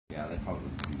Yeah, they probably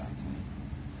would come back to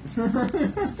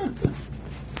me.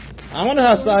 I wonder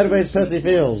how sideways pussy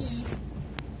feels.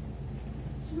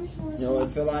 You know what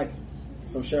it'd feel like?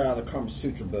 Some shit out of the Kama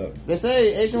Sutra book. They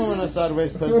say Asian women have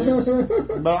sideways pussies,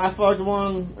 but I fucked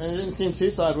one and it didn't seem too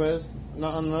sideways.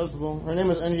 Not unnoticeable. Her name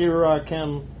was Anjira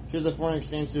Kim. She was a foreign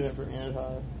exchange student for Anti.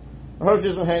 I hope she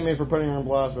doesn't hate me for putting her on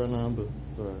blast right now, but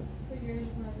it's alright.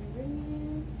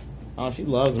 Oh, she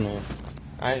loves me.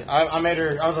 I made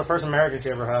her. I was the first American she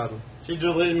ever had. She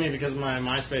deleted me because my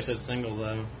MySpace said single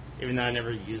though, even though I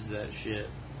never used that shit.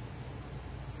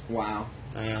 Wow.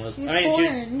 I mean,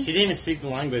 she didn't even speak the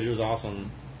language. It was awesome.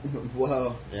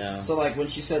 Whoa. Yeah. So, like, when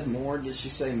she said more, did she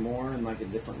say more in, like, a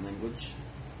different language?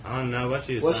 I don't know what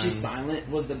she was Was saying. she silent?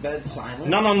 Was the bed silent?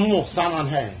 No, silent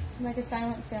hey. Like a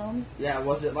silent film? Yeah,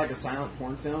 was it like a silent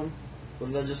porn film?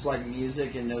 Was that just, like,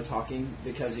 music and no talking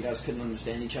because you guys couldn't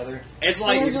understand each other? It's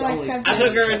like, Those are like I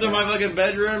took her into my fucking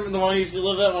bedroom, the one I used to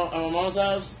live at my mom's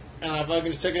house, and I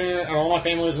fucking just took her in, and all my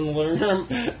family was in the living room,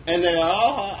 and they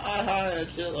hi, and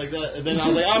shit like that. And then I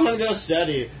was like, I'm gonna go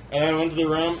study. And I went to the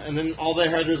room, and then all they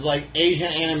heard was like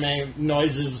Asian anime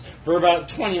noises for about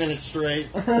 20 minutes straight.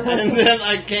 And then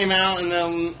I came out, and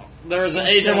then there was an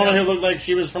Asian woman who looked like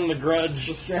she was from The Grudge.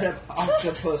 Some straight up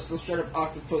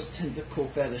octopus tentacle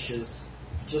fetishes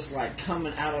just like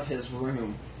coming out of his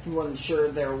room. He wasn't sure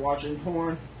if they were watching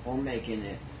porn or making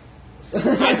it.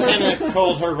 I kind of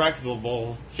called her rectal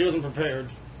bowl. She wasn't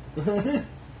prepared.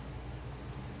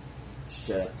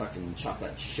 Straight up fucking chop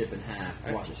that ship in half.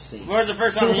 Watch a scene. When was the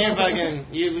first time you fucking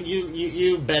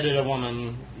you bedded a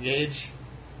woman, Gage?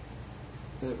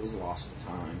 It was lost to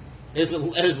time. Is it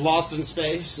lost in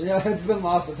space? Yeah, it's been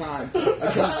lost to time.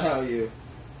 I couldn't tell you.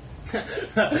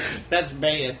 That's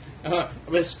bad.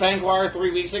 With Spankwire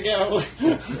 3 weeks ago.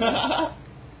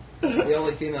 The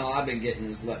only female I've been getting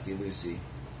is Lefty Lucy.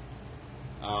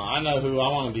 I know who I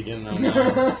want to be getting on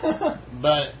now.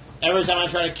 But every time I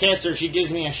try to kiss her, she gives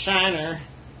me a shiner.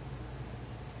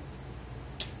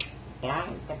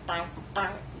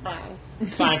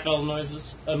 Seinfeld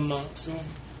noises amongst them.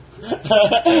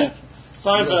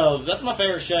 Seinfeld, that's my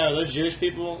favorite show. Those Jewish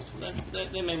people,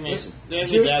 they make me. Listen, they make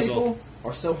me Jewish dazzle. people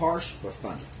are so harsh but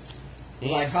funny. We're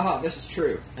Yeah. like, haha, this is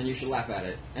true, and you should laugh at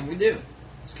it. And we do.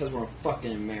 It's because we're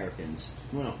fucking Americans.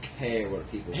 We don't care what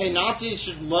people Hey, think. Nazis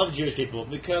should love Jewish people,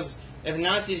 because if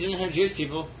Nazis didn't have Jewish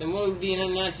people, then what would being a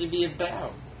Nazi be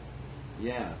about?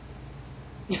 Yeah.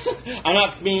 I'm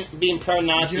not being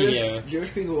pro-Nazi here.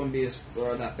 Jewish people wouldn't be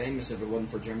or that famous if it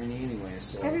wasn't for Germany anyway,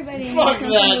 so... Everybody Fuck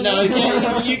knows that! something No,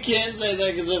 about you can't say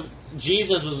that because if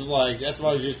Jesus was like, that's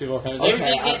why Jewish people are famous.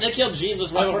 Okay, They killed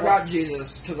Jesus. I forgot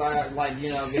Jesus because I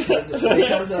because of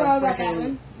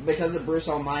freaking because of Bruce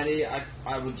Almighty,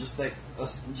 I would just think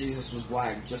Jesus was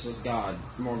black, just as God,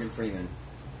 Morgan Freeman.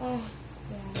 Oh,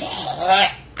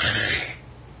 yeah.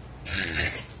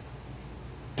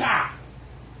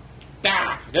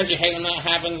 Don't you hate when that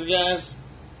happens, guys?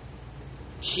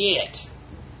 Shit.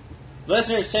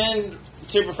 Listeners tend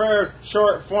to prefer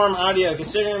short form audio.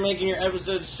 Consider making your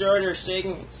episodes shorter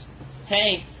segments.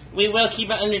 Hey, we will keep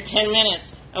it under 10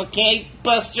 minutes. Okay,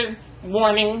 Buster?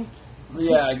 Warning.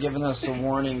 Yeah, giving us a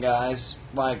warning, guys.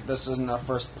 Like, this isn't our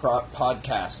first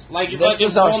podcast. Like you're this fucking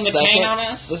is our pulling the cane second. on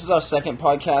us? This is our second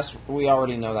podcast. We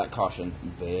already know that caution,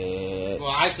 bitch.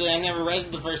 Well, actually, I never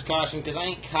read the first caution because I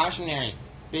ain't cautionary.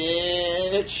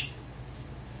 Bitch.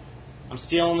 I'm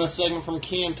stealing this segment from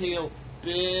Key and Peele.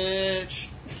 Bitch.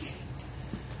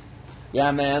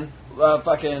 Yeah, man.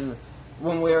 Fucking,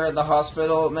 when we were at the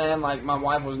hospital, man, like, my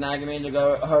wife was nagging me to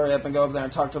go hurry up and go over there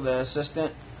and talk to the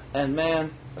assistant. And,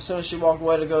 man, as soon as she walked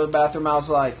away to go to the bathroom, I was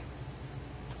like,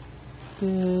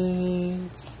 Fucking,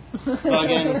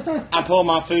 I pulled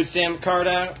my food stamp card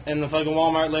out, and the fucking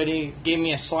Walmart lady gave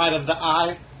me a slide of the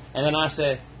eye, and then I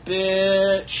said,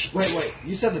 bitch. Wait,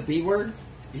 you said the B word?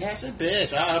 Yeah, I said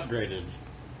bitch. I upgraded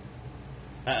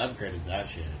that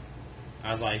shit. I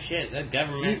was like, shit, that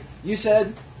government. You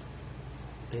said...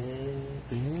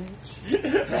 Bitch.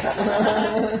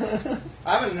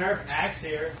 I have a Nerf axe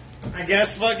here. I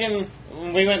guess fucking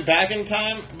we went back in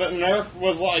time, but Nerf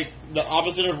was like the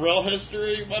opposite of real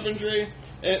history weaponry.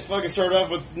 It fucking started off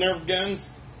with Nerf guns,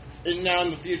 and now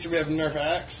in the future we have Nerf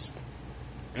axe.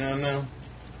 I don't know.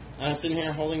 I'm sitting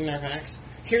here holding Nerf axe.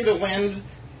 Hear the wind.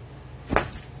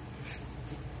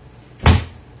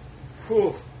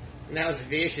 Whew. That was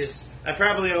vicious. I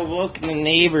probably awoke the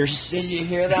neighbors. Did you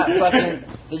hear that fucking...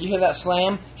 Did you hear that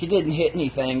slam? He didn't hit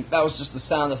anything. That was just the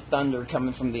sound of thunder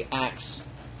coming from the axe.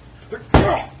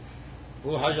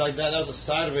 Ooh, how'd you like that? That was a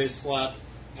sideways slap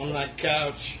on that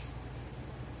couch.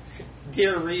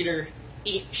 Dear reader,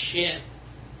 eat shit.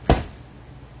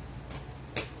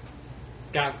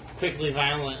 got quickly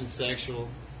violent and sexual.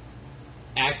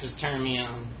 Axes turn me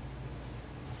on.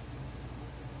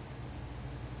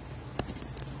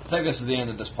 I think this is the end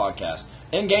of this podcast.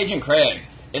 Engage and Craig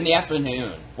in the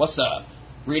afternoon. What's up?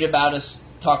 Read about us,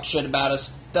 talk shit about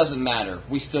us. Doesn't matter.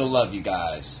 We still love you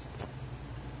guys.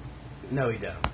 No, you don't.